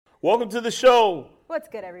Welcome to the show. What's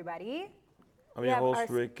good, everybody? I'm your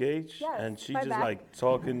host, Rick Gage, Yes, and she my just bad. like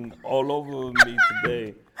talking all over me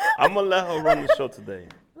today. I'm gonna let her run the show today.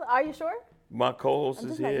 Are you sure? My co-host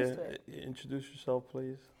I'm is just not used here. to Introduce yourself,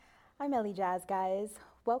 please. I'm Ellie Jazz, guys.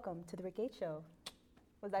 Welcome to the Rick Gage Show.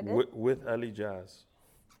 Was that good? With Ellie Jazz.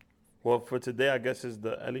 Well, for today, I guess it's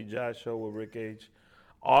the Ellie Jazz Show with Rick Gage.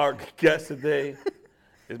 Our guest today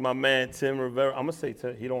is my man, Tim Rivera. I'm gonna say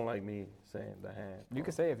Tim. He don't like me saying the hand. You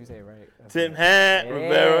can say it if you say it right. Tim Hann, Yeah.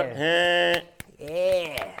 Rivera, Hann.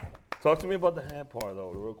 Yeah. Talk to me about the hand part,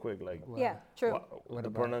 though, real quick. Like, Yeah, true. what the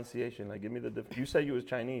pronunciation? Like, give me the. You said you was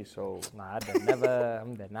Chinese, so. Nah,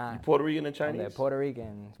 I'm not. You Puerto Rican and I'm Chinese? the Puerto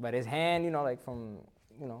Rican. But it's hand, like from,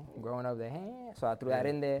 growing up, the hand. So I threw that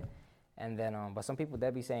in there. And then, but some people, they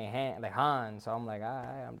be saying hand, like Han. So I'm like, all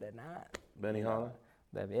right, I'm dead not. Benny Hanna?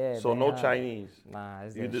 Yeah, So Benny no Han. Chinese? Nah,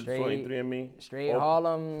 it's You the did straight, 23andMe? straight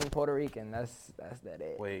Harlem, Puerto Rican. That's that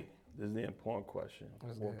it. Wait, this is the important question.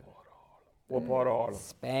 What good? part of Harlem? What part of Harlem?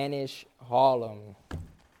 Spanish Harlem.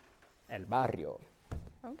 El barrio.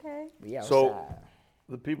 Okay. We outside. So,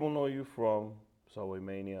 the people know you from Subway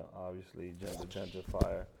Mania, obviously,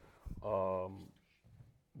 Gentrifier.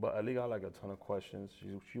 But Ellie got like a ton of questions.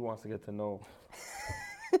 She wants to get to know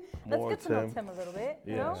more Let's get to know Tim a little bit.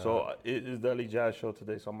 Yeah, You know? so it is the Ellie Jazz Show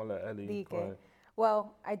today, so I'm going to let Ellie go ahead.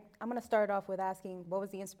 Well, I'm going to start off with asking, what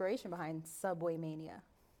was the inspiration behind Subway Mania?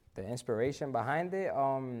 The inspiration behind it,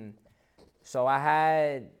 so I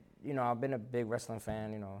had, I've been a big wrestling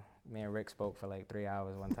fan, me and Rick spoke for like 3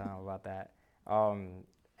 hours one time about that.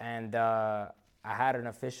 And I had an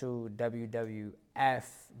official WWF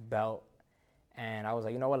belt, and I was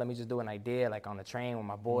like, you know what, let me just do an idea, like on the train with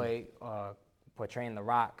my boy, portraying The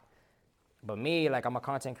Rock. But me, like, I'm a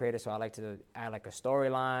content creator, so I like to add like a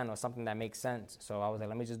storyline or something that makes sense. So I was like,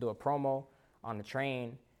 let me just do a promo on the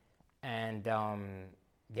train. And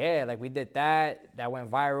yeah, like we did that. That went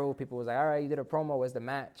viral. People was like, all right, you did a promo, where's the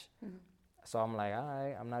match? Mm-hmm. So I'm like, all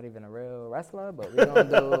right, I'm not even a real wrestler, but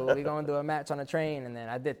we're gonna do a match on the train. And then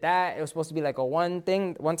I did that. It was supposed to be like a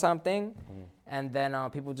one-time thing. Mm-hmm. And then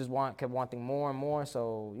people just kept wanting more and more.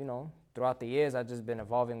 So, throughout the years, I've just been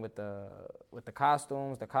evolving with the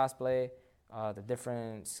costumes, the cosplay, the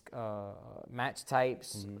different match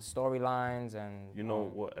types, storylines, and you know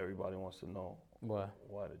what everybody wants to know? What?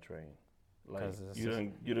 Why the train? Like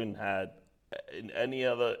you didn't have in any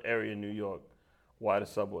other area in New York. Why the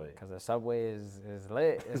subway? Because the subway is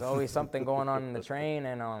lit. There's always something going on in the train,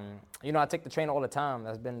 and I take the train all the time.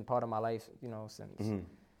 That's been part of my life, since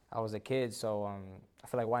I was a kid. So I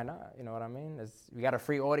feel like, why not? You know what I mean? We got a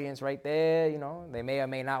free audience right there. They may or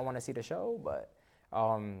may not want to see the show, but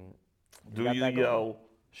do you yell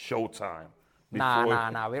showtime?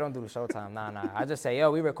 Nah. We don't do the showtime. Nah. I just say,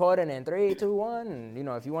 we recording in 3, 2, 1. And,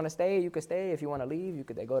 if you want to stay, you can stay. If you want to leave, you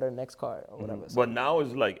could go to the next car or whatever. So. But now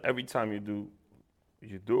it's like every time you do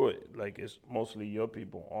it, like it's mostly your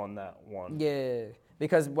people on that one. Yeah,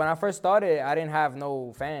 because when I first started, I didn't have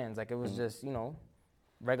no fans. Like it was just,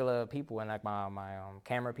 regular people and like my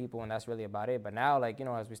camera people, and that's really about it. But now, like,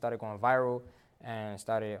 as we started going viral and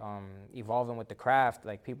started evolving with the craft,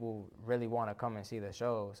 like people really want to come and see the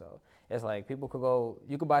show. So it's like you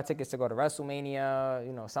could buy tickets to go to WrestleMania,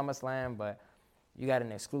 SummerSlam, but you got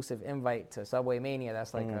an exclusive invite to Subway Mania.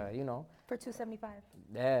 That's like, For $275.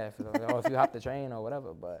 Yeah, or if you hop the train or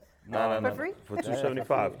whatever. But no. For free? For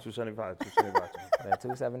 $275. Yeah,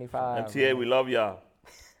 $275. MTA, we love y'all.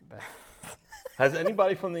 Has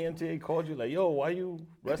anybody from the MTA called you like, yo, why you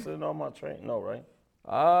wrestling on my train? No, right?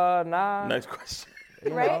 Nah. Next question.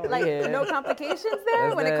 Right? Like, no complications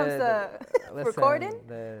there when it comes to recording?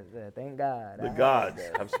 Thank God. The gods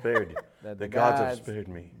have spared you. The gods have spared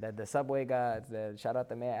me. The subway gods. Shout out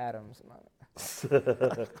to Mayor Adams.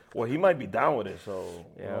 Well, he might be down with it, so.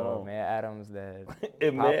 Yo, Mayor Adams,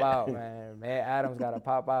 pop out, man. Mayor Adams got to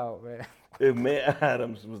pop out, man. If Mayor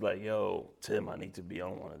Adams was like, yo, Tim, I need to be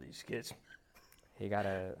on one of these skits. He got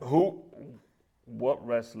to. What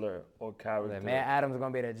wrestler or character? Mayor Adams is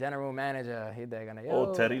going to be the general manager. They're going to,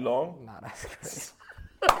 Oh, Teddy Long? Nah, that's crazy.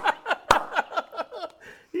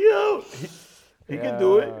 Yo, he can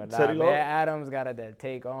do it. Teddy Long? Mayor Adams got to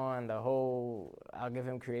take on the whole, I'll give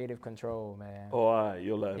him creative control, man. Oh, all right,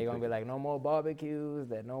 you'll let him. They're going to be like, no more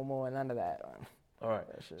barbecues, no more, none of that. All right.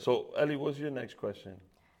 So, Ellie, what's your next question?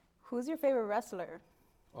 Who's your favorite wrestler?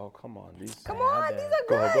 Oh, come on. These are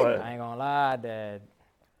good. Go ahead. I ain't going to lie,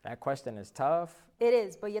 that question is tough. It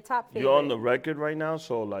is, but your top favorite. You're on the record right now,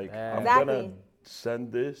 so like I'm gonna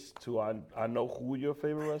send this to I know who your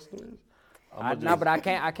favorite wrestler is. But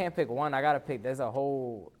I can't pick one. I gotta pick. There's a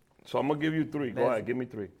whole. So I'm gonna give you 3. Go ahead, give me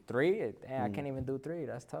 3. 3? Damn, I can't even do 3.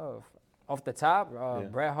 That's tough. Off the top, Yeah.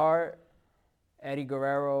 Bret Hart, Eddie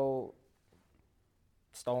Guerrero,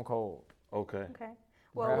 Stone Cold. Okay. Okay. Bret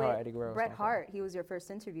Well, Hart, Eddie Guerrero, Bret Stone Cold. Hart, he was your first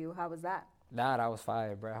interview. How was that? Nah, that was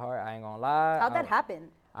fire. Bret Hart, I ain't gonna lie. How'd that happen?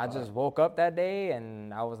 I just woke up that day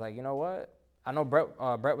and I was like, you know what? I know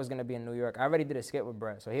Bret was gonna be in New York. I already did a skit with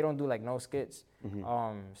Bret, so he don't do like no skits.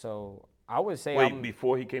 So I would say Wait,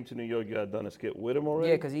 before he came to New York, you had done a skit with him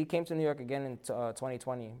already? yeah, because he came to New York again in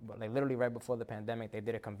 2020, but like literally right before the pandemic, they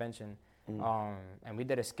did a convention, and we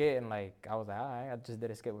did a skit, and like I was like, all right, I just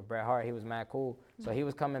did a skit with Bret Hart. He was mad cool, so he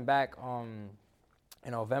was coming back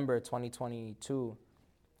in November 2022.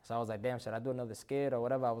 So I was like, damn, should I do another skit or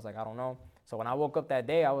whatever? I was like, I don't know. So when I woke up that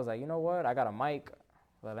day, I was like, you know what? I got a mic.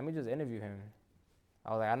 Like, let me just interview him.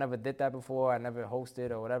 I was like, I never did that before. I never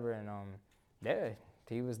hosted or whatever, and yeah,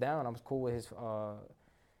 he was down. I was cool with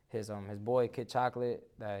his boy Kid Chocolate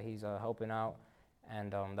that he's helping out,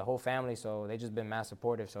 and the whole family. So they just been mad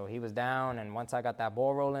supportive. So he was down, and once I got that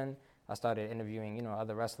ball rolling, I started interviewing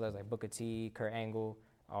other wrestlers like Booker T, Kurt Angle.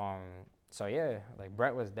 So yeah, like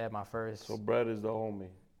Bret was dead my first. So Bret is the homie.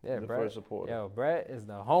 Yeah, the Bret. first supporter. Yo, Bret is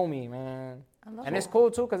the homie, man. I love And it's cool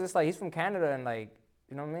too, cause it's like he's from Canada and like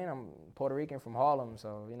you know what I mean. I'm Puerto Rican from Harlem,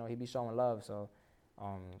 so he be showing love. So.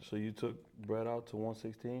 So you took Bret out to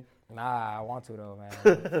 116th? Nah, I want to though, man.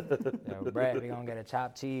 Yo, Bret, we gonna get a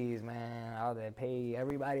chopped cheese, man. I'll pay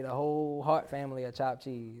everybody, the whole Hart family, a chopped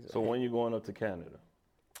cheese. So when you going up to Canada?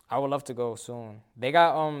 I would love to go soon. They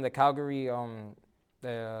got the Calgary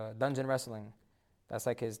the Dungeon Wrestling. That's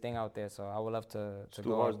like his thing out there. So I would love to Stu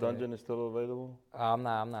go. Hart's out there. Dungeon is still available? I'm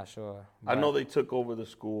not sure. I know they took over the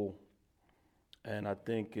school, and I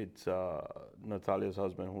think it's Natalia's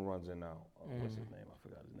husband who runs it now. What's his name? I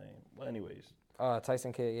forgot his name. Well, anyways.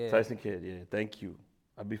 Tyson Kidd, yeah. Tyson Kidd, yeah. Thank you.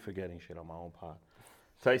 I be forgetting shit on my own pod.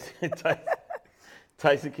 Tyson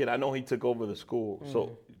Kidd, I know he took over the school.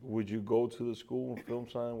 So would you go to the school and film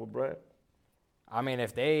something with Bret? I mean,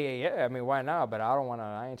 if they, yeah, I mean, why not? But I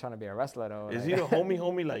ain't trying to be a wrestler though. Is like, he the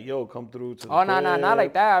homie, like, yo, come through to the Oh, no, crib? not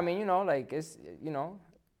like that. I mean, like, it's,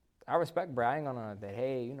 I respect Bret. I ain't gonna, that,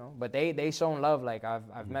 hey, but they shown love. Like,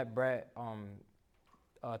 I've met Bret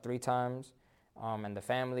 3 times. And the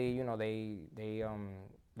family, they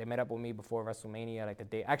met up with me before WrestleMania, like the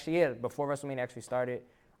day, actually, yeah, before WrestleMania actually started.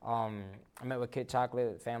 I met with Kid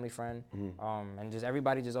Chocolate, family friend. And just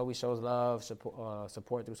everybody just always shows love,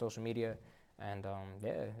 support through social media. And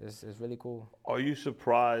yeah, it's really cool. Are you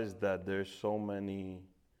surprised that there's so many,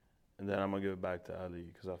 and then I'm going to give it back to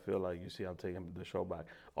Ali, because I feel like, you see, I'm taking the show back.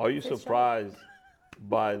 Are you surprised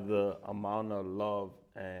by the amount of love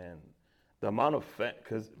and the amount of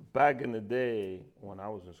because back in the day when I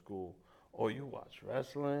was in school, you watch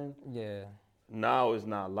wrestling? Yeah. Now it's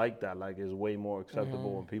not like that. Like, it's way more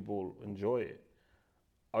acceptable and people enjoy it.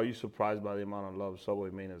 Are you surprised by the amount of love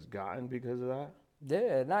Subway Mania's gotten because of that?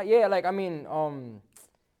 Yeah, like, I mean,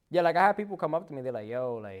 yeah, like, I have people come up to me, they're like,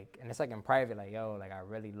 yo, like, and it's like in private, like, yo, like, I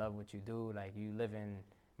really love what you do, like, you live in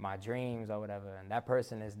my dreams or whatever, and that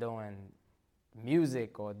person is doing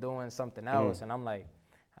music or doing something else, and I'm like,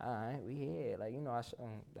 all right, we here, like,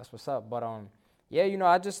 that's what's up, but, yeah,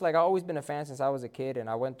 I just, like, I always been a fan since I was a kid, and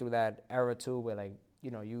I went through that era, too, where, like,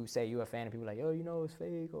 you say you're a fan, and people are like, yo, it's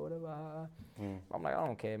fake or whatever. I'm like, I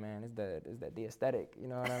don't care, man. It's the aesthetic. You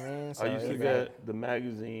know what I mean? So I used to get the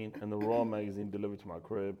magazine and the Raw magazine delivered to my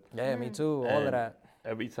crib. Yeah, me too. All of that.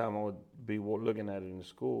 Every time I would be looking at it in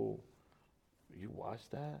school, you watch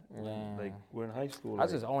that? Yeah. Like, we're in high school. I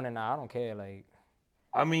just own it now. I don't care. Like,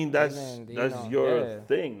 I mean, that's your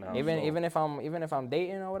thing now. Even if I'm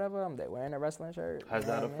dating or whatever, I'm wearing a wrestling shirt. Has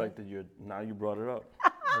that affected your? Now you brought it up.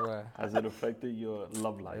 What? Has it affected your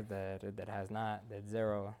love life? That has not. That's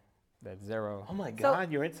zero. That's zero. Oh my God,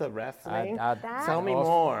 you're into wrestling? Tell me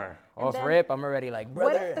more. Off rip, I'm already like,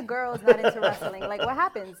 brother. What if the girl's not into wrestling? Like, what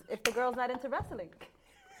happens if the girl's not into wrestling?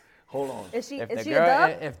 Hold on. Is she a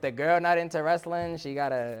dub? If the girl not into wrestling, she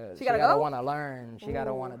gotta go? want to learn. She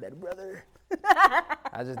gotta want that brother.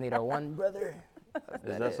 I just need a one brother.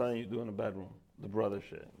 Is that something you do in the bedroom? The brother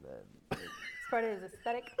shit. It's part of his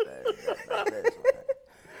aesthetic.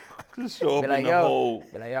 Just show up Be like, in the yo, whole.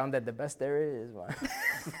 Be like, yo, I'm the best there is, man.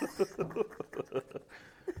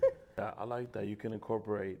 I like that. You can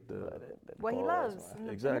incorporate What he loves in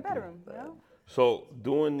the bedroom, So,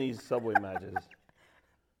 doing these Subway matches,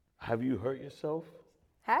 have you hurt yourself?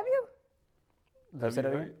 Have you?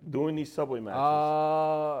 Doing these Subway matches?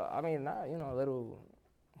 I mean, not, a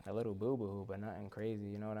little boo-boo, but nothing crazy,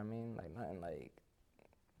 you know what I mean? Like,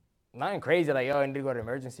 nothing crazy, like, yo, I need to go to the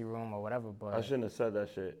emergency room or whatever, but. I shouldn't have said that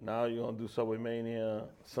shit. Now you're going to do Subway Mania.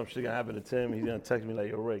 Some shit going to happen to Tim. He's going to text me like,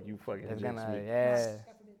 yo, Rick, you fucking jinxed me. Yeah.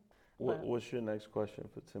 What's your next question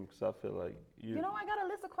for Tim? Because I feel like you know, I got a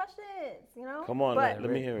list of questions, you know? Come on, but let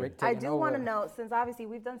me hear it. I do want to know, since obviously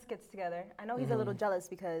we've done skits together, I know he's a little jealous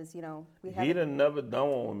because, you know, we haven't. He'd have never done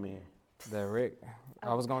one with me. The Rick.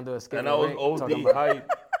 I was going to do a skit And with I was Rick, OD hype.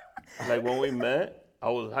 Like when we met, I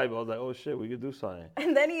was hype. I was like, oh shit, we could do something.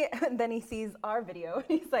 And then he sees our video.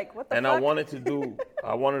 He's like, what the fuck? And I wanted to do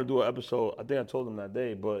an episode. I think I told him that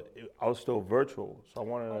day, but I was still virtual. So I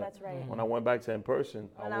wanted Oh, that's right. when I went back to in person,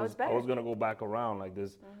 And I was going to go back around. Like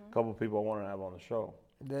there's a couple people I wanted to have on the show.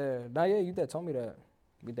 Yeah, you that told me that.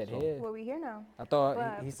 We that here. Well, we here now. I thought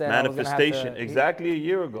But he said Manifestation. I was gonna have to, Exactly a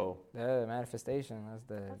year ago. Yeah, manifestation.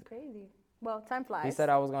 That's crazy. Well, time flies. He said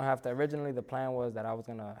I was gonna have to. Originally, the plan was that I was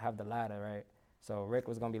gonna have the ladder, right? So Rick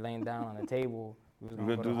was gonna be laying down on the table. We're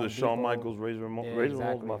gonna do the Shawn Michaels, Razor Ramon. Yeah, Razor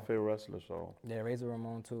exactly. Ramon's my favorite wrestler, so. Yeah, Razor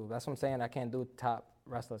Ramon too. That's what I'm saying. I can't do top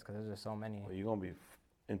wrestlers because there's just so many. Well, you're gonna be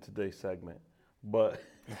in today's segment, but.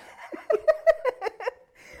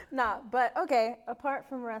 Nah, but okay, apart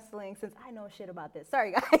from wrestling, since I know shit about this.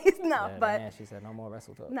 Sorry, guys. No, Yeah, but. man, she said no more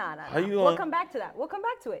wrestle talk. Nah. How you We'll gonna- come back to that. We'll come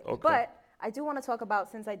back to it. Okay. But I do want to talk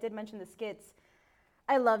about, since I did mention the skits,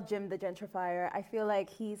 I love Jim the Gentrifier. I feel like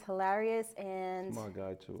he's hilarious and. My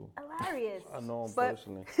guy too. Hilarious. I know him But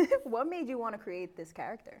personally. what made you want to create this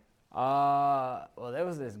character? Well, there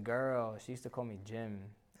was this girl. She used to call me Jim,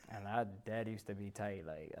 and our dad used to be tight.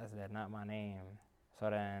 Like, I said, not my name. So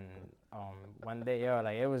then, one day,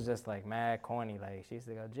 like, it was just like mad corny. Like, she used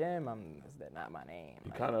to go, Jim. That's not my name. You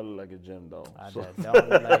Like, kind of look like a Jim though. I so- just don't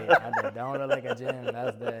look like a Jim.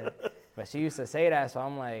 That's the. But she used to say that, so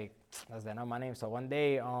I'm like, that's not my name. So one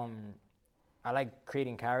day, I like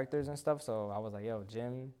creating characters and stuff. So I was like, yo,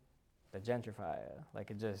 Jim, the Gentrifier. Like,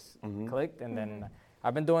 it just clicked, and then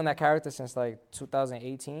I've been doing that character since like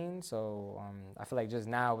 2018. So I feel like just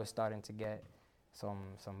now it's starting to get some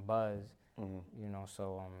buzz. You know,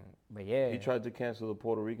 so but yeah. He tried to cancel the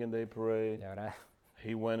Puerto Rican Day Parade. Yeah, that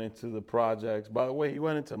He went into the projects. By the way, he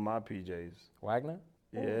went into my PJs. Wagner.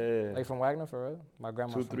 Yeah. Are you from Wagner for real? My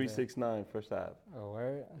grandma. 2369 First Ave. Oh,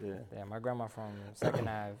 word? Yeah. Yeah, my grandma from Second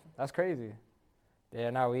Ave. That's crazy. Yeah,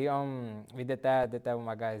 no, we did that with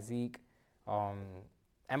my guy Zeke,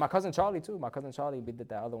 and my cousin Charlie too. My cousin Charlie, we did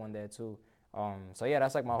that other one there too. So yeah,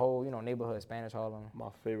 that's like my whole neighborhood, Spanish Harlem. My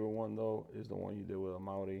favorite one though is the one you did with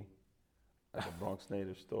Amaury at the Bronx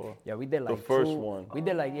Native store. Yeah, we did like the first two. one. We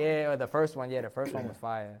did like the first one. Yeah, the first one was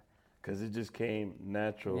fire. Cause it just came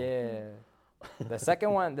natural. Yeah. The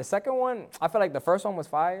second one, I feel like the first one was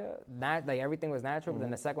fire. Like everything was natural, but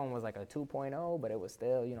then the second one was like a 2.0, but it was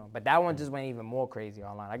still, But that one just went even more crazy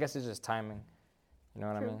online. I guess it's just timing. You know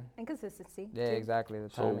what I mean? And consistency. Yeah, exactly. The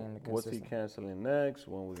So timing and the what's he consistency. canceling next?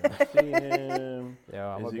 When we gonna see him?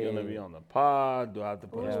 Yeah, Is he gonna be on the pod? Do I have to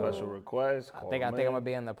put a Yeah. special request? I think I'm gonna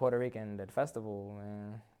be in the Puerto Rican festival,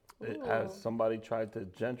 man. Has somebody tried to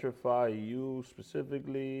gentrify you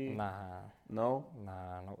specifically? Nah. No?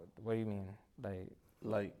 No. What do you mean?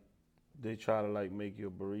 Like they try to like make you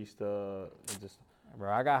a barista. It just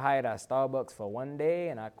Bro, I got hired at Starbucks for one day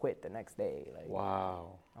and I quit the next day. Like,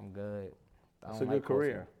 wow. I'm good. That's a good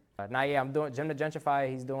career. Nah, yeah, I'm doing Jim the Gentrifier.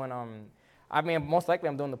 He's doing I mean, most likely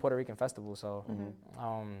I'm doing the Puerto Rican festival. So,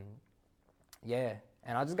 yeah.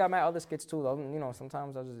 And I just got my other skits too.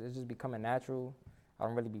 Sometimes it's just becoming natural. I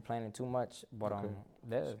don't really be planning too much, but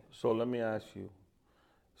yeah. So let me ask you.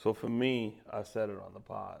 So for me, I said it on the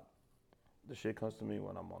pod. The shit comes to me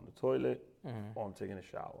when I'm on the toilet or I'm taking a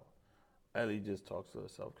shower. Ellie just talks to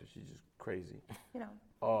herself because she's just crazy.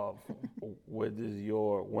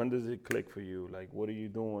 When does it click for you? Like, what are you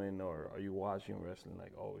doing, or are you watching wrestling?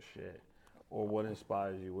 Like, oh shit, or what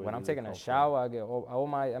inspires you? When I'm taking a shower,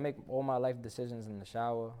 I make all my life decisions in the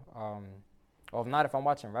shower. Or if not, if I'm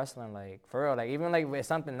watching wrestling, like for real, like even like if it's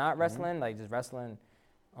something not wrestling, like just wrestling,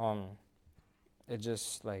 it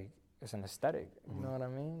just like it's an aesthetic. You know what I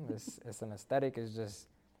mean? It's an aesthetic. It's just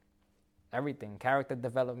everything, character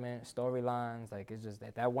development, storylines. Like it's just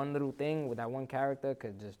that one little thing with that one character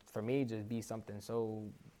could just for me just be something so,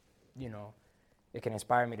 it can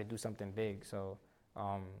inspire me to do something big. So,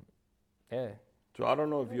 yeah. So I don't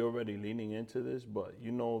know if you're already leaning into this, but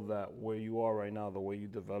you know that where you are right now, the way you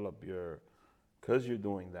develop because you're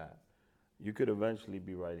doing that, you could eventually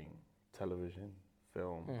be writing television,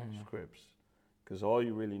 film, scripts. Because all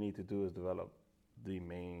you really need to do is develop the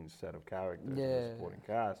main set of characters and the supporting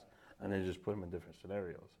cast, and then just put them in different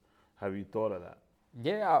scenarios. Have you thought of that?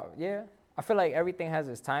 Yeah. I feel like everything has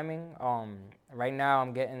its timing. Right now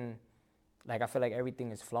I'm getting, I feel like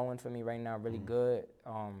everything is flowing for me right now really good.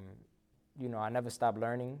 I never stopped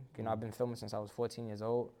learning. I've been filming since I was 14 years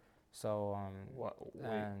old. So, What?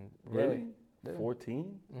 and Really? Yeah.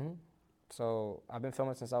 14? So I've been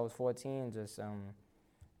filming since I was 14.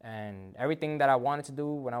 And everything that I wanted to do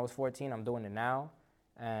when I was 14, I'm doing it now.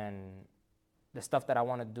 And the stuff that I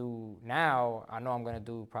want to do now, I know I'm gonna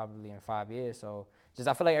do probably in 5 years. So just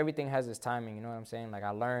I feel like everything has its timing. You know what I'm saying? Like I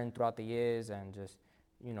learned throughout the years, and just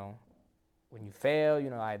when you fail,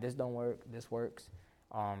 all right, this don't work, this works.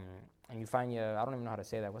 And you find I don't even know how to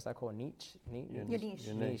say that. What's that called? Niche? Your niche.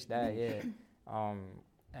 Niche, that, yeah.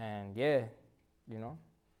 And yeah,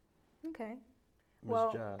 Okay. Miss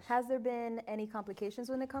Well, Jazz. has there been any complications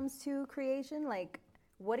when it comes to creation? Like,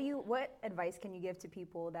 what advice can you give to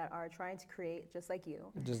people that are trying to create just like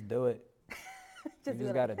you? Just do it. You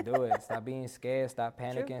just got to do it. Stop being scared. Stop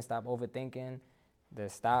panicking. True. Stop overthinking.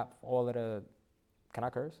 Just stop all of the, can I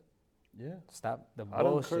curse? Yeah. Stop the I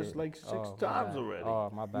done bullshit. cursed like 6 times already. Oh,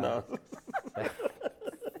 my bad. No.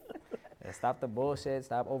 Yeah, stop the bullshit.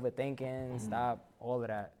 Stop overthinking. Stop all of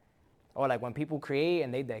that. Or like when people create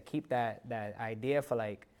and they keep that idea for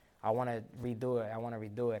like, I want to redo it. I want to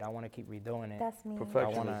redo it. I want to keep redoing it. That's me. I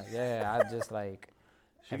Perfectionist. want to, I just like,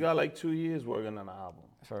 She got like 2 years working on the album.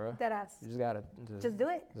 for real. Dead ass. You just got to Just do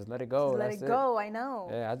it. Just let it go. Just let That's it go. I know.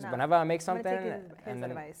 Yeah, No. whenever I make I'm something, gonna take his and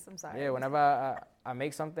then, advice. I'm sorry. yeah, whenever I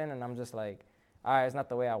make something and I'm just like, all right, it's not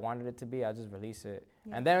the way I wanted it to be, I just release it.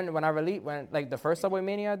 Yeah. And then when like the first Subway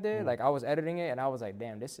Mania I did, like I was editing it and I was like,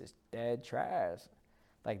 damn, this is dead trash.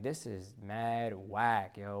 Like this is mad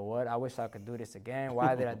whack, yo. What? I wish I could do this again.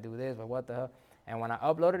 Why did I do this? But what the hell? And when I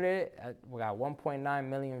uploaded it, we got 1.9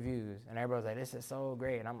 million views, and everybody was like, "This is so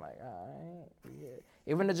great." And I'm like, "All right, yeah."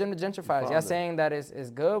 Even the Jim the Gentrifiers, y'all saying that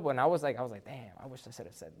it's good, but I was like, "Damn, I wish I should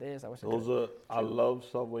have said this. I wish." I love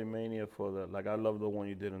Subway Mania for the I love the one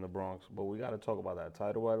you did in the Bronx. But we got to talk about that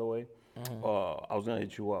title, by the way. I was gonna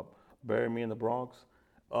hit you up, Bury Me in the Bronx,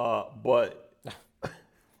 but.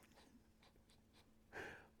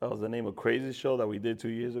 That was the name of Crazy Show that we did 2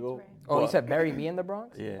 years ago. Right. Oh, you But- said "Bury Me in the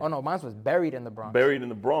Bronx"? Yeah. Oh no, mine was "Buried in the Bronx." Buried in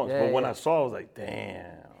the Bronx. Yeah, But when yeah. I saw it, I was like,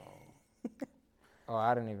 damn. Oh,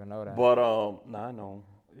 I didn't even know that. But, I know.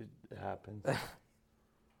 It happens.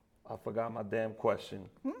 I forgot my damn question.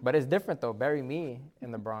 But it's different though. "Bury Me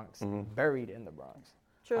in the Bronx," "Buried in the Bronx."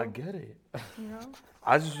 True. I get it. You know.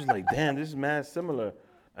 I just was like, damn, this is mad similar.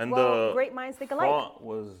 And Well, the great minds think alike. font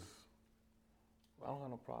was, I don't have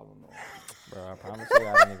no problem though. Bro, I promise you,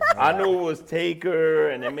 I didn't even know I that. knew it was Taker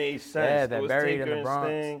and it made sense. Yeah, it that was Buried in Taker the and Bronx.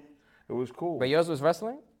 Sting. It was cool. But yours was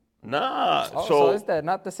wrestling? Nah. Oh, so so is that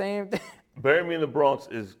not the same thing? Bury Me in the Bronx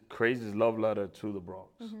is Crazy's love letter to the Bronx.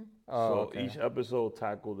 Oh, So okay. each episode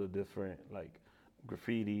tackled a different like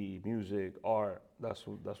graffiti, music, art. That's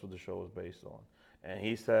what the show was based on. And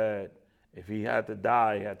he said if he had to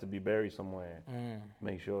die, he had to be buried somewhere.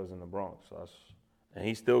 Make sure it's in the Bronx. So and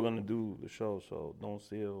he's still gonna do the show. So don't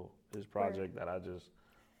steal his project that I just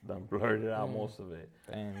done blurted out most of it.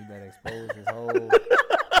 Damn, you better expose his whole.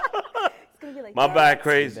 It's gonna be like My that. bad,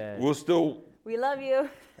 Crazy. Bad. We'll still. We love you.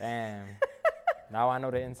 Damn. Now I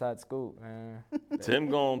know the inside scoop, man. Tim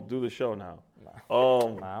gonna do the show now.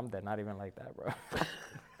 Nah, I'm dead. Not even like that, bro.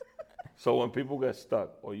 So when people get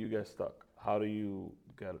stuck or you get stuck, how do you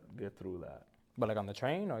get through that? But like on the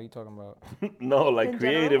train, or are you talking about? No, like In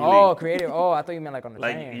general? creatively. Oh, creative. Oh, I thought you meant like on the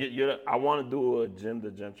Like train. I want to do a Jim the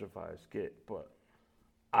Gentrifier skit, but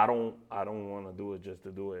I don't want to do it just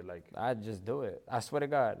to do it. Like I just do it. I swear to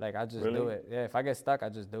God, like I just Really? do it. Yeah, if I get stuck, I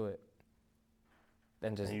just do it.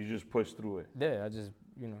 Then just and you just push through it. I just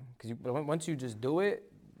because once you just do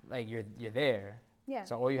it, like you're there. Yeah.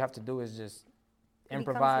 So all you have to do is just It becomes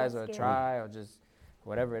improvise less or scary. try or just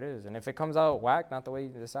whatever it is. And if it comes out whack, not the way you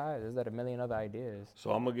decide, there's that a million other ideas. So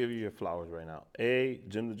I'm gonna give you your flowers right now.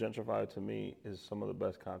 Jim the Gentrifier to me is some of the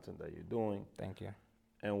best content that you're doing. Thank you.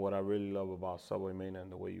 And what I really love about Subway Mania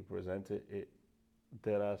and the way you present it, it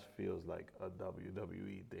deadass feels like a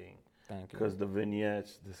WWE thing. Thank you. Because the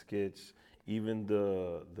vignettes, the skits, even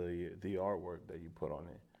the artwork that you put on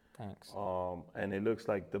it. Thanks. And it looks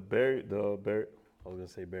like I was gonna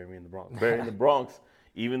say Bury Me in the Bronx. Bury in the Bronx.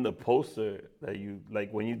 Even the poster that you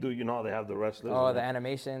like when you do, how they have the wrestlers. Oh, and the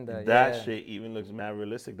animation, that shit even looks mad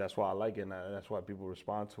realistic. That's why I like it, and that's why people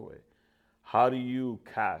respond to it. How do you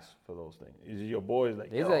cast for those things? Is it your boys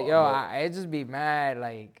like? He's like, I just be mad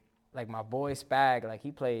like my boy Spag, like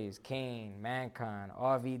he plays Kane, Mankind,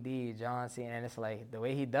 RVD, John Cena, and it's like the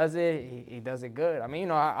way he does it, he does it good. I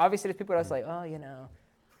mean, obviously there's people that's like, oh, he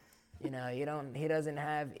doesn't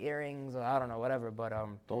have earrings or I don't know, whatever. But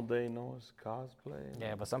don't they know it's cosplay?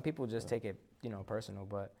 yeah, but some people just take it, personal.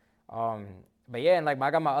 But yeah, and like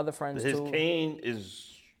I got my other friends His too. cane is.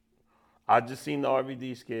 I just seen the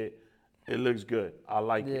RVD skit. It looks good. I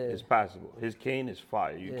like it. It's passable. His cane is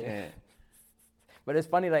fire. You can't. But it's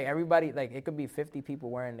funny, like everybody, like it could be 50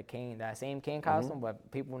 people wearing the Kane, that same Kane costume,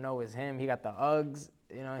 but people know it's him. He got the Uggs,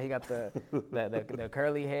 you know, he got the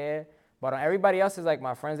curly hair. But everybody else is like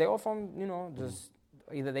my friends. They all from, you know, just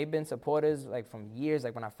either they've been supporters like from years,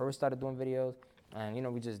 like when I first started doing videos, and you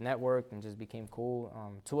know we just networked and just became cool.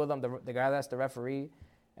 Two of them, the guy that's the referee,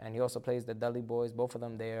 and he also plays the Dudley Boys. Both of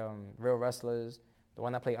them, they're real wrestlers. The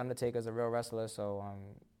one that played Undertaker is a real wrestler. So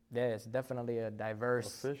yeah, it's definitely a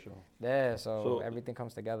diverse. Official. Yeah, so everything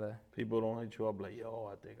comes together. People don't hit you up like,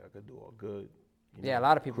 yo, I think I could do a good. Yeah, a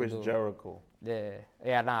lot of people Chris do. Jericho.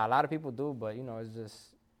 Yeah, nah, a lot of people do, but you know, it's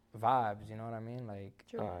just vibes. You know what I mean? Like.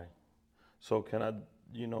 True. All right. So can I,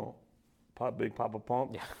 you know, Big Papa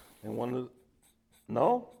Pump? Yeah. And one of,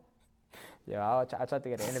 no? Yeah, I tried to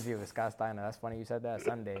get an interview with Scott Steiner. That's funny you said that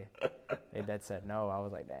Sunday. They dead said no. I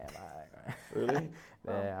was like, damn, all right, man. Really?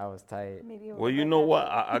 Yeah, I was tight. Maybe Well, you know what?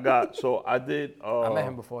 I got, so I did. I met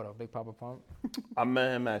him before though, Big Papa Pump. I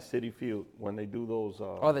met him at Citi Field when they do those.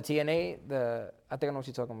 Oh, the TNA. I think I know what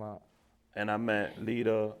you're talking about. And I met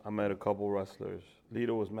Lita. I met a couple wrestlers.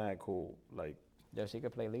 Lita was mad cool. Like Yeah, she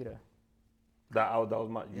could play leader. that was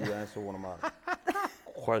my. You answered one of my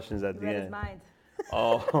questions at You the read his end. mind.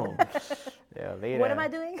 Yeah, leader. What am I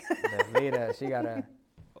doing? The leader. She got a.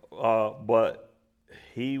 But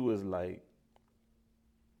he was like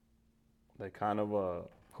kind of a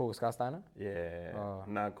Who, Scott Steiner?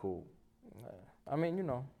 not cool. I mean, you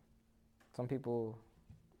know, some people.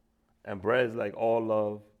 And Brett's like all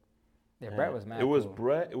love. Yeah, Brett was mad. It was cool.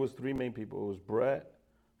 Brett. It was three main people. It was Brett,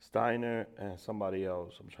 Steiner, and somebody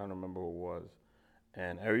else. I'm trying to remember who it was.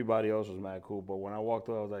 And everybody else was mad cool. But when I walked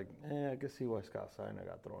up, I was like, I can see why Scott Steiner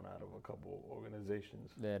got thrown out of a couple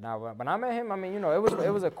organizations. Yeah, nah, when I met him, I mean, you know, it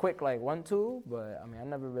was a quick like 1-2, but I mean, I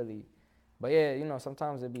never really. But yeah, you know,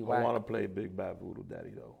 sometimes it'd be I whack. want to play Big Bad Voodoo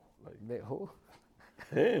Daddy though. Like Who?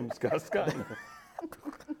 him, Scott Steiner.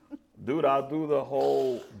 Dude, I'll do the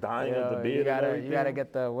whole dying of the beard. You gotta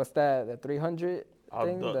get the 300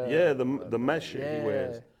 thing. The mesh shit he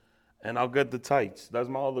wears. And I'll get the tights. That's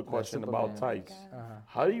my other question about tights.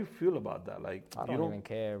 How do you feel about that? Like I don't even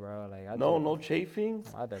care, bro. Like no chafing.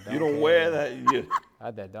 I don't You don't care. wear that. I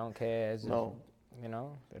don't care. It's just, No. You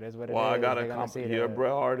know, it is what it is. Well, I got They're to gonna see compliment. Here, that.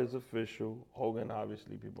 Bret Hart is official. Hogan,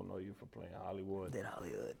 obviously, people know you for playing Hollywood. Did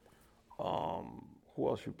Hollywood. Who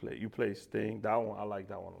else you play? You play Sting. That one, I like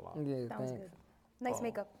that one a lot. Yeah, That was thanks. good. Nice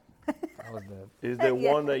makeup. That was the. Is there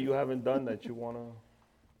Yeah. one that you haven't done that you want to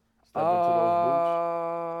step into those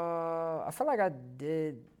boots? I feel like I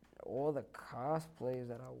did all the cosplays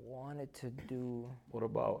that I wanted to do. What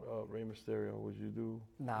about Rey Mysterio? Would you do?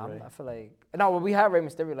 Nah, Rey? I feel like no. Well, we had Rey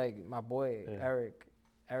Mysterio, like my boy Yeah. Eric.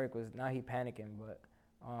 Eric was now he panicking,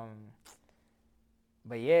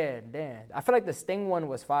 but yeah, damn. I feel like the Sting one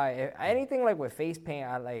was fire. Anything like with face paint,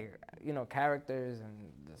 I like characters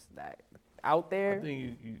and just that out there. I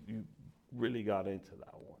think you really got into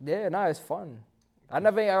that one. Yeah, no, it's fun. I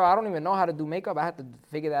don't even know how to do makeup. I had to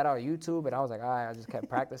figure that out on YouTube, and I was like, all right, I just kept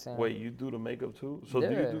practicing. Wait, you do the makeup too? So yeah,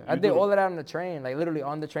 do you do? I did all of that on the train, like literally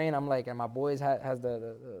on the train. I'm like, and my boys has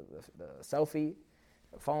the selfie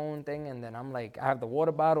phone thing, and then I'm like, I have the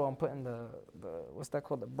water bottle. I'm putting the what's that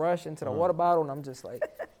called, the brush into the water bottle, and I'm just like,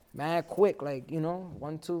 mad quick, like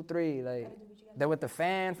 1, 2, 3, like. Then with the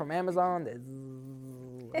fan from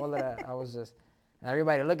Amazon, all of that. I was just, and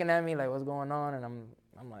everybody looking at me like, what's going on? And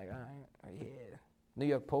I'm like, all right, yeah. New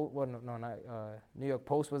York Post, well, no, not New York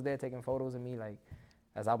Post was there taking photos of me, like,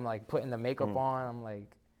 as I'm like putting the makeup on, I'm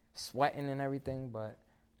like sweating and everything, but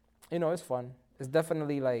it's fun. It's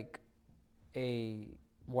definitely like a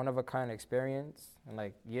one of a kind experience, and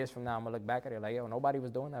like years from now, I'm gonna look back at it like, yo, nobody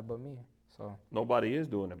was doing that but me. So Nobody is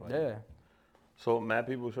doing it, but yeah. So mad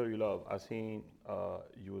people show you love. I seen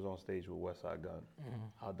you was on stage with West Side Gun.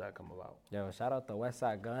 How'd that come about? Yo, shout out to West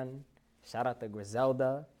Side Gun, shout out to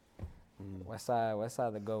Griselda. West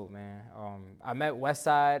Side the GOAT, man. I met West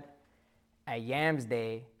Side at Yams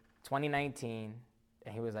Day 2019,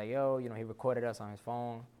 and he was like, yo, he recorded us on his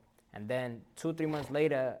phone. And then 2-3 months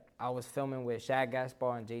later, I was filming with Shad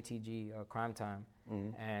Gaspar and JTG, Crime Time.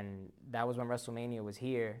 And that was when WrestleMania was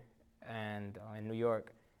here and in New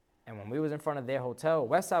York. And when we was in front of their hotel,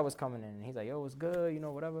 West Side was coming in, and he's like, yo, what's good,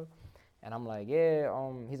 whatever. And I'm like, yeah.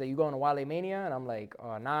 He's like, you going to Wale Mania? And I'm like,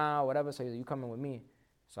 nah, whatever. So he's like, you coming with me?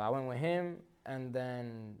 So I went with him, and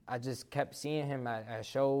then I just kept seeing him at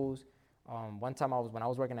shows. One time when I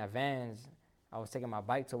was working at Vans, I was taking my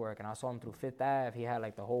bike to work, and I saw him through Fifth Ave. He had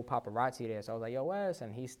like the whole paparazzi there. So I was like, yo, Wes,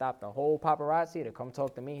 and he stopped the whole paparazzi to come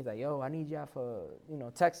talk to me. He's like, yo, I need y'all for,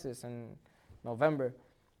 Texas in November.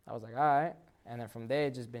 I was like, all right. And then from there,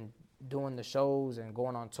 just been doing the shows and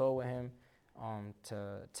going on tour with him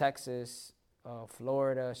to Texas,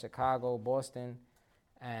 Florida, Chicago, Boston,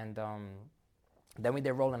 and then we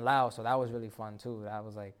did Rolling Loud, so that was really fun too. That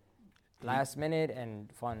was like last minute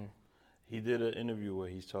and fun. He did an interview where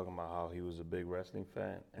he's talking about how he was a big wrestling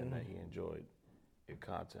fan and that he enjoyed your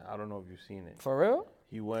content. I don't know if you've seen it. For real?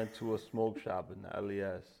 He went to a smoke shop in the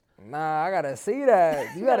LES. Nah, I gotta see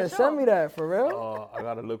that. You gotta send me that, for real? I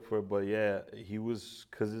gotta look for it, but yeah, he was,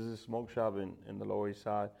 cause there's a smoke shop in the Lower East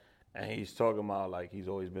Side, and he's talking about like he's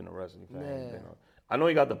always been a wrestling fan. Yeah. I know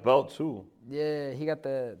he got the belt too. Yeah, he got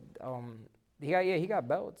the he got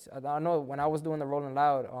belts. I know when I was doing the Rolling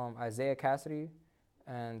Loud, Isaiah Cassidy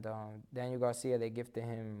and Daniel Garcia, they gifted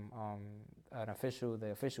him the official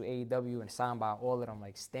AEW and signed by all of them,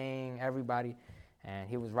 like Sting, everybody, and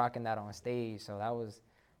he was rocking that on stage. So that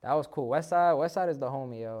was cool. Westside is the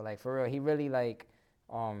homie, yo. Like for real, he really like,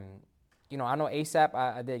 you know, I know ASAP.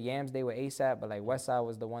 I did Yams Day with ASAP, but like Westside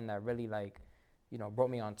was the one that really like, you know, brought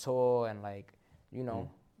me on tour and like, you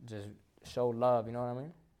know, just showed love. You know what I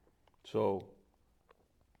mean? So,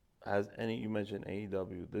 you mentioned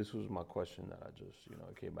AEW. This was my question that I just, you know,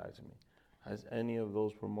 it came back to me. Has any of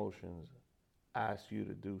those promotions asked you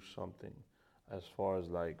to do something as far as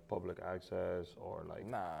like public access or like,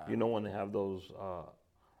 you know, when they have those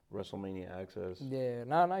WrestleMania access? Yeah,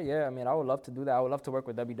 not yet. I mean, I would love to do that. I would love to work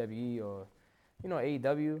with WWE or, you know,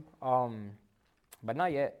 AEW. But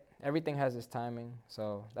not yet. Everything has its timing,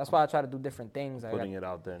 so that's why I try to do different things. Putting it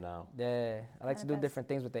out there now. Yeah, I like to do different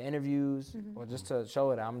things with the interviews, or just to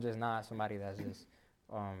show that I'm just not somebody that's just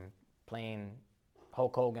playing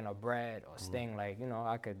Hulk Hogan or Brad or Sting. Like, you know,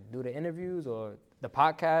 I could do the interviews or the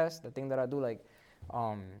podcast, the thing that I do. Like,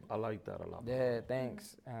 I like that a lot. Yeah,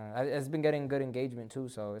 thanks. It's been getting good engagement too,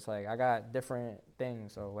 so it's like I got different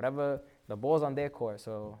things. So whatever, the ball's on their court.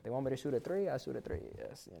 So they want me to shoot a 3, I shoot a 3.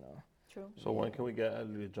 Yes, you know. True. So when can we get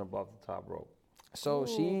Ellie to jump off the top rope? So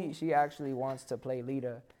she actually wants to play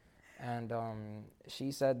Lita, and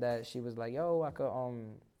she said that she was like, yo, I could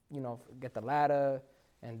you know, get the ladder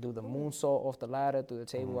and do the moonsault off the ladder through the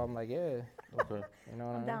table. I'm like, yeah. Okay. You know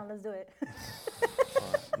what I'm down. Let's do it.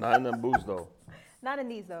 Not in them boots though. Not in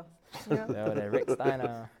these though. You know? Yeah, that Rick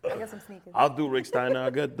Steiner. I got some sneakers. I'll do Rick Steiner. I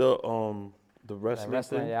got the wrestling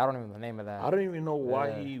thing. Yeah, I don't even know the name of that. I don't even know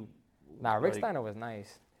why he. Nah, Rick Steiner was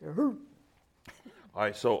nice. All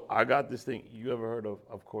right, so I got this thing. You ever heard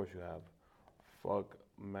of course you have, Fuck,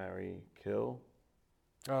 Marry, Kill?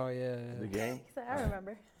 Oh, yeah. The game? He said, I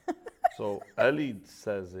remember. So Ellie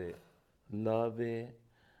says it, love it,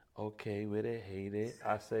 okay with it, hate it.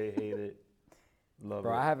 I say hate it, love it.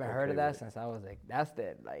 Bro, I haven't heard okay of that with it. since I was like, that's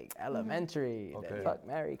that like elementary. Okay. That Fuck,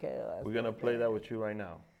 Marry, Kill. We're going to play that with you right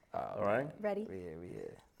now. All right? Ready? Yeah.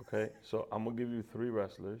 Okay, so I'm going to give you 3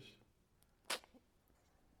 wrestlers.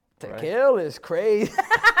 To Right. kill is crazy.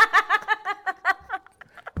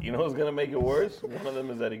 You know what's going to make it worse? One of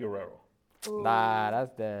them is Eddie Guerrero. Nah,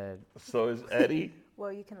 that's dead. So it's Eddie,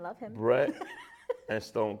 Well, you can love him. Brett, and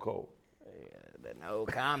Stone Cold. No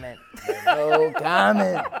comment. No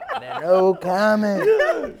comment. No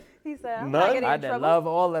comment. He said, I'm None? not getting I in did trouble. love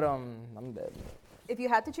all of them. I'm dead. If you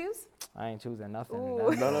had to choose? I ain't choosing nothing.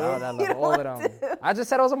 Ooh. I love all of them. I just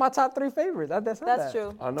said those are my top 3 favorites. That's That's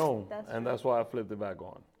true. I know, That's and that's why I flipped it back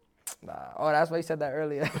on. Nah. Oh, that's why you said that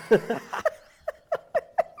earlier.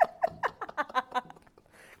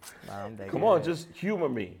 Nah, I'm dead. Come on, just humor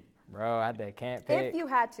me. Bro, I dead can't pick. If you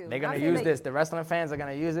had to. They're gonna I'm saying use that- this. The wrestling fans are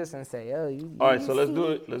gonna use this and say, "Yo, you." All right, so let's do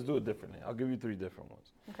it. Let's do it differently. I'll give you 3 different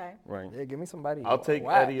ones. Okay. Right. Yeah, give me somebody. I'll take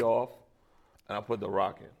whack. Eddie off, and I'll put The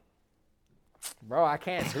Rock in. Bro, I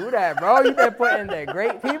can't do that, bro. You been putting the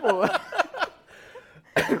great people.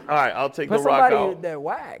 All right, I'll take Put The Rock somebody out. that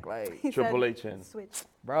whack, like, He Triple said, H in. Switch.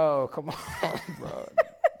 bro. Come on, bro.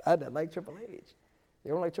 I don't like Triple H.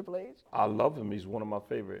 You don't like Triple H? I love him. He's one of my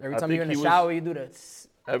favorites. Every I time think you're in the he shower, was, you do the.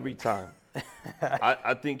 every time.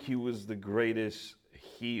 I think he was the greatest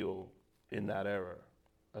heel in that era,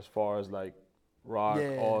 as far as like Rock,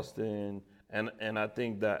 Yeah. Austin, and I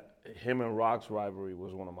think that him and Rock's rivalry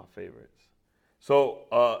was one of my favorites.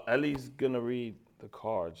 So Ellie's gonna read the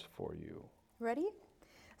cards for you. Ready?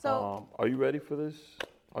 So, Are you ready for this?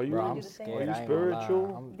 Are you? Bro, do I'm the same. scared. Are you I ain't gonna lie.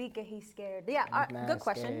 spiritual? I'm Vika, he's scared. Yeah, I'm mad good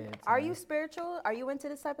question. scared, Are son. you spiritual? Are you into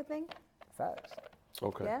this type of thing? facts.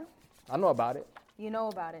 Okay. Yeah? I know about it. You know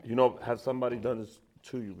about it. You know, has somebody done this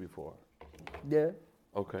to you before? Yeah.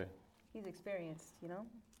 Okay. He's experienced, you know?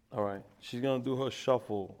 All right. She's gonna do her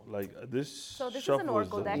shuffle. Like this. So this is shuffle an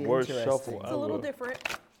oracle the deck. worst Interesting. shuffle It's a little ever. different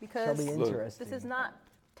Shall because be Look. interesting. this is not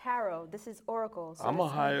tarot. This is oracle. So I'm this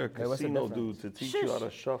gonna hire a Wait, what's the casino dude difference? to teach you how to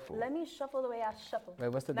Shush. shuffle. Let me shuffle the way I shuffle. Wait,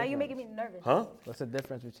 what's the Now difference? you're making me nervous. Huh? What's the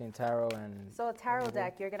difference between tarot and? So a tarot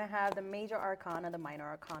deck, you're gonna have the major arcana, the minor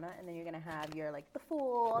arcana, and then you're gonna have your like the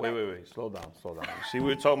fool. all that. Wait. Slow down. See, we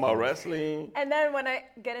were talking about wrestling. And then when I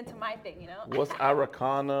get into my thing, you know. What's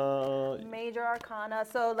Arcana? Major arcana.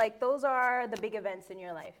 So like those are the big events in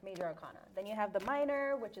your life, major arcana. Then you have the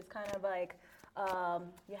minor, which is kind of like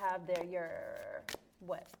you have your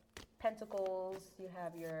what? Pentacles, you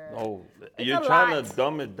have your Oh, It's you're a trying lot. to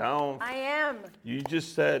dumb it down. I am. You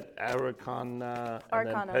just said Arcana and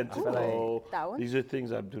Arcana. then Pentacle. Ooh, that one? These are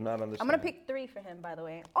things I do not understand. I'm gonna pick 3 for him, by the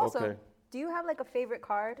way. Also, Okay. do you have like a favorite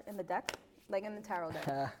card in the deck? Like in the tarot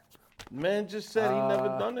deck? Man just said he never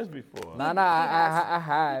done this before. Nah, has. I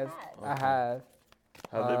have. He I have.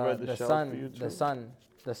 Have they read the shelf sun, for you too? the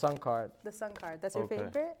sun card. The sun card. That's your Okay.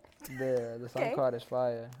 favorite? The sun Okay. card is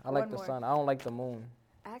fire. I like One the more. sun. I don't like the moon.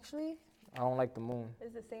 Actually, I don't like the moon.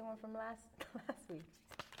 it's the same one from last week.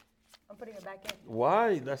 I'm putting it back in.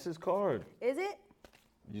 Why? That's his card. Is it?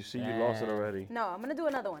 You see, you lost it Damn. already. No, I'm gonna do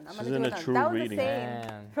another one. I'm This gonna isn't do a another. true That was reading. the same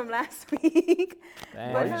Damn. from last week.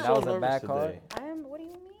 Damn, Why But you no. that so was a nervous bad today? card. What do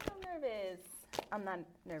you mean I'm nervous? I'm not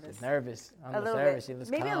nervous. She's nervous. I'm A just little nervous. bit. She looks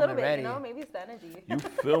Maybe calm a little and bit, ready. you know? Maybe it's the energy. You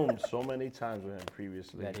filmed so many times with him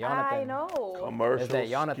previously. That I Jonathan. know. Commercials, Is that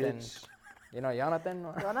Jonathan? skits. You know Jonathan?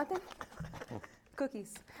 Jonathan?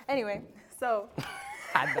 Cookies. Anyway, so,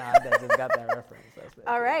 I just got that reference. That's it.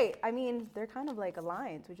 all right. I mean, they're kind of like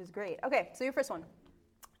aligned, which is great. Okay, so your first one.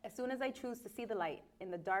 As soon as I choose to see the light in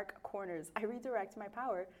the dark corners, I redirect my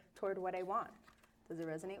power toward what I want. Does it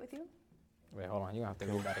resonate with you? Wait, hold on. You have to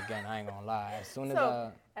read that again. I ain't gonna lie. As soon as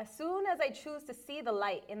So, as soon as I choose to see the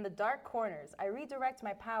light in the dark corners, I redirect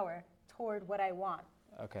my power toward what I want.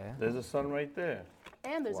 okay. There's a sun right there.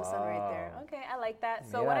 And there's a sun right there. Wow. Okay, I like that.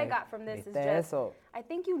 So Mira, what I got from this is ¿viste just, eso? I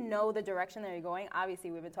think you know the direction that you're going. Obviously,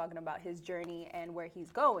 we've been talking about his journey and where he's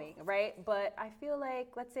going, right? But I feel like,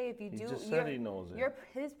 let's say if you He do, just said he knows it.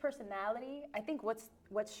 his personality. I think what's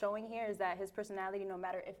showing here is that his personality, no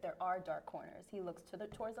matter if there are dark corners, he looks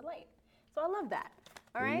towards the light. So I love that.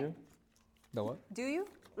 All Do right? you? The what? Do you?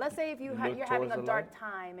 Let's say if You you're look having towards a the dark light?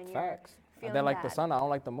 time and you're Facts. feeling I like the bad. sun. I don't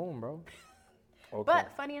like the moon, bro. Okay.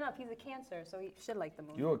 But funny enough, he's a Cancer, so he should like the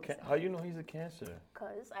moon. You how you know he's a Cancer?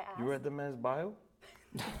 Cause I asked. You read the man's bio?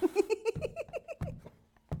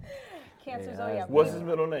 Cancer Yeah, zodiac. What's his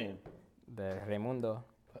middle name? The Raimundo.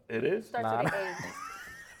 It is? Starts Nah, with an A.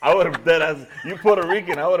 I would have that as you Puerto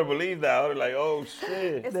Rican. I would have believed that. I would have like, oh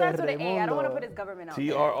shit. It starts with an A. I don't want to Raimundo. put his government out there.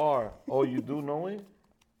 TRR. Oh, you do know him?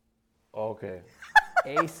 Okay.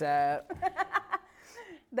 ASAP.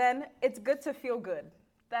 Then it's good to feel good.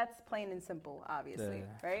 That's plain and simple, obviously,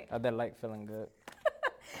 right? I did like feeling good.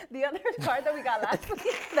 The other card that we got last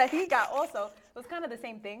week that he got also was kind of the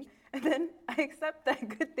same thing. And then I accept that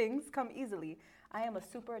good things come easily. I am a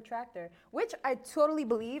super attractor, which I totally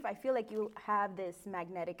believe. I feel like you have this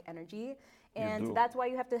magnetic energy, and do. that's why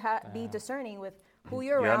you have to be discerning with who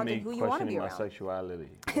you're You had around me and who you want to be questioning my around. sexuality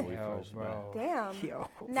when we Yo, first met. bro. Damn. Yo.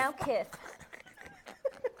 Now kiss.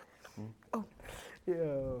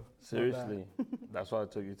 Yo. Seriously, that's why I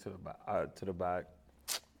took you to the back. To the back.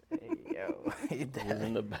 Yo. We was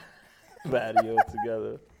in the patio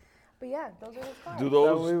together. But yeah, those are his cards. Do we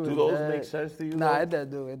those was do those dead. make sense to you? Nah, though? it does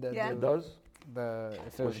do. It does Yeah. do. It does.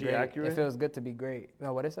 It feels she great. accurate? It feels good to be great.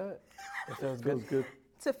 No, what is that? It feels good. Feels good.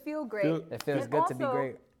 To feel great. It feels And good to be also,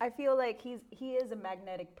 great. I feel like he is a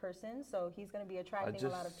magnetic person, so he's gonna be I attracting a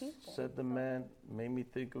just lot of people. said the man made me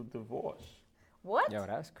think of divorce. What? Yo,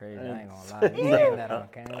 that's crazy. I And- ain't gonna lie. You saying that on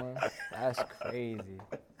camera? That's crazy.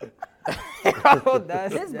 Yo,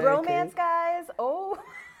 that's This that bromance, guys. Oh,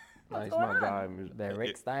 Nah, what's he's going my on? guy. crazy. The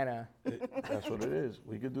Rick Steiner. That's what it is.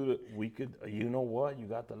 We could do the. We could. You know what? You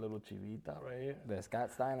got the little chivita right here. The Scott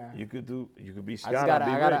Steiner. You could do. You could be I Scott. just I'll gotta,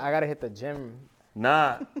 be I gotta, Rick. I gotta hit the gym.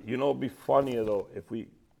 Nah. You know, it'd be funnier though if we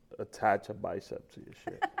attach a bicep to your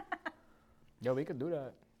shit. Yo, we could do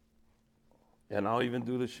that. And I'll even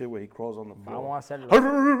do the shit where he crawls on the I floor. want to set it.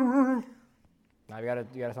 Nah, you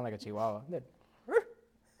gotta sound like a chihuahua.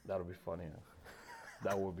 That'll be funnier.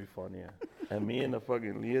 That would be funnier. And me in the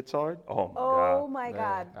fucking leotard. Oh my Oh god. my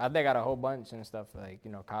God. I think I got a whole bunch and stuff like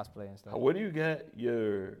cosplay and stuff. Where do you get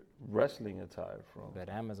your wrestling attire from? At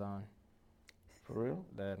Amazon. For real?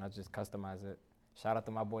 Then I just customize it. Shout out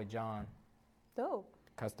to my boy John. Dope.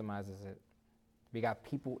 Customizes it. We got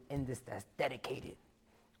people in this that's dedicated.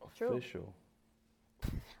 True. Official.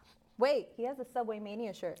 Wait, he has a Subway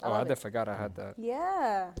Mania shirt. I I love did it. forgot I had that.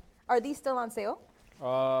 Yeah. Are these still on sale?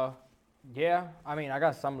 Yeah, I mean, I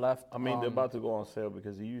got some left. I mean, they're about to go on sale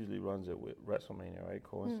because he usually runs it with WrestleMania, right?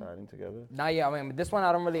 Coinciding together. Not yet. I mean, this one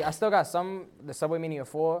I don't really. I still got some. The Subway Mania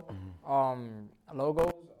 4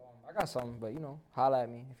 logos. I got some, but holla at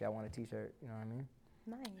me if y'all want a T-shirt. You know what I mean?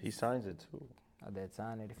 Nice. He signs it too. I did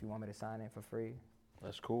sign it if you want me to sign it for free.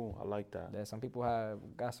 That's cool. I like that. There's some people have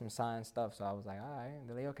got some signed stuff, so I was like, all right.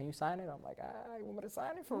 They're like, yo, can you sign it? I'm like, all right, you want me to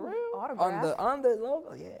sign it for real? Autograph. On the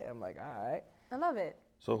logo? Yeah. I'm like, all right. I love it.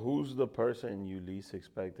 So who's the person you least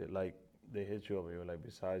expected? Like they hit you up, and you were like,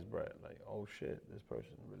 besides Brett, like, oh shit, this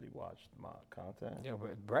person really watched my content. Yeah,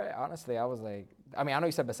 but Brett, honestly, I was like, I mean, I know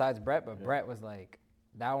you said besides Brett, but Brett was like,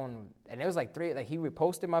 that one, and it was like 3, like he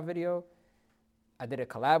reposted my video. I did a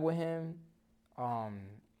collab with him.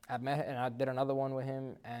 I met and I did another one with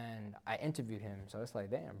him, and I interviewed him. So it's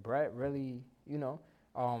like, damn, Brett really,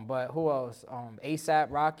 But who else?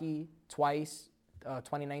 ASAP Rocky twice,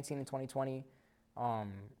 2019 and 2020.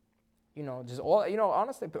 Just all,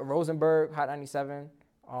 honestly, Rosenberg, Hot 97.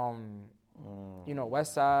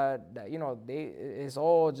 West Side. It's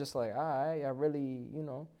all just like, all right, I really,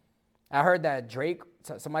 I heard that Drake,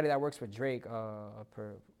 somebody that works with Drake, a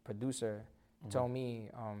producer, told me,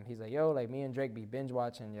 he's like, yo, like me and Drake be binge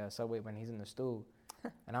watching Subway when he's in the stool.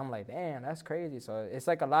 And I'm like, damn, that's crazy. So it's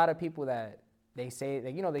like a lot of people that they say,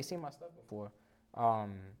 like, they seen my stuff before.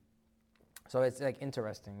 So it's like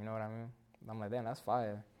interesting, you know what I mean? I'm like, damn, that's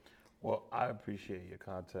fire. Well, I appreciate your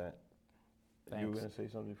content. Thanks. You were going to say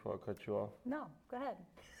something before I cut you off? No, go ahead.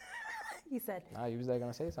 You said. Nah, you was like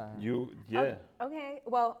going to say something. Yeah. Okay.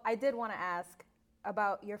 Well, I did want to ask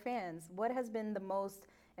about your fans. What has been the most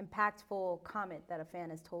impactful comment that a fan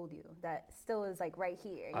has told you that still is like right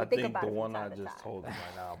here? I think the one I just told him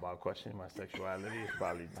right now about questioning my sexuality is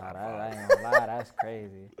probably top I 5. ain't gonna lie, that's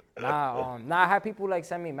crazy. I had people like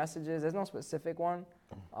send me messages. There's no specific one.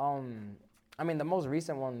 I mean, the most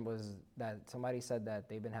recent one was that somebody said that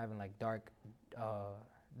they've been having like dark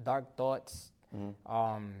thoughts,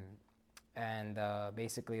 and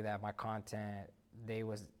basically that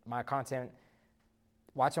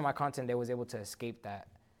watching my content, they was able to escape that,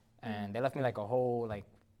 and they left me like a whole like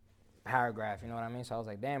paragraph, you know what I mean? So I was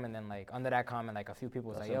like, damn, and then like under that comment, like a few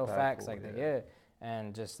people was like, yo, facts, like that, yeah.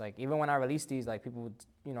 And just like even when I released these, like people would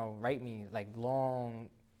write me like long,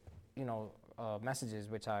 messages,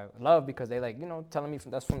 which I love because they like telling me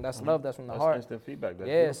that's love, that's from the heart. Instant feedback. That's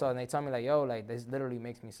yeah. So and they tell me like, yo, like this literally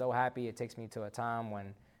makes me so happy. It takes me to a time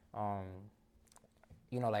when,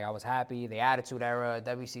 like I was happy, the Attitude Era,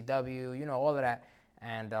 WCW, all of that,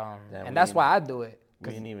 and that's why I do it.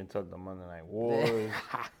 We didn't even talk the Monday Night Wars.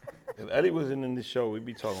 If Eddie wasn't in the show, we'd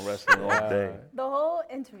be talking wrestling all day. The whole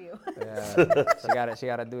interview. Yeah, she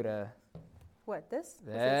gotta do the. What, this?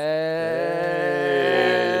 Hey.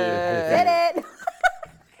 Did it!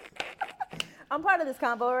 I'm part of this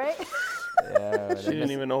combo, right? Yeah, she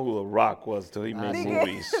didn't even know who The Rock was till he made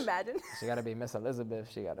movies. Imagine. She gotta be Miss Elizabeth.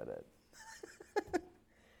 She gotta do it.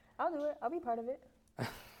 I'll do it. I'll be part of it.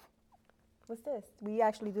 What's this? We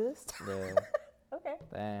actually do this? Yeah. Okay.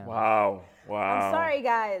 Damn. Wow. I'm sorry,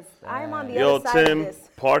 guys. I'm on the Yo, other side Tim, of this.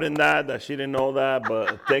 pardon that she didn't know that,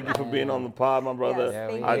 but thank you for being on the pod, my brother.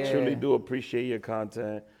 Yes, thank I you. truly do appreciate your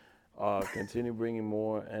content. Continue bringing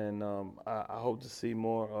more, and I hope to see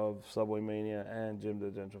more of Subway Mania and Jim the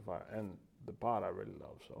Gentrifier and the pod I really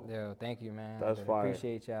love. So Yo, thank you, man. That's fire.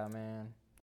 Appreciate y'all, man.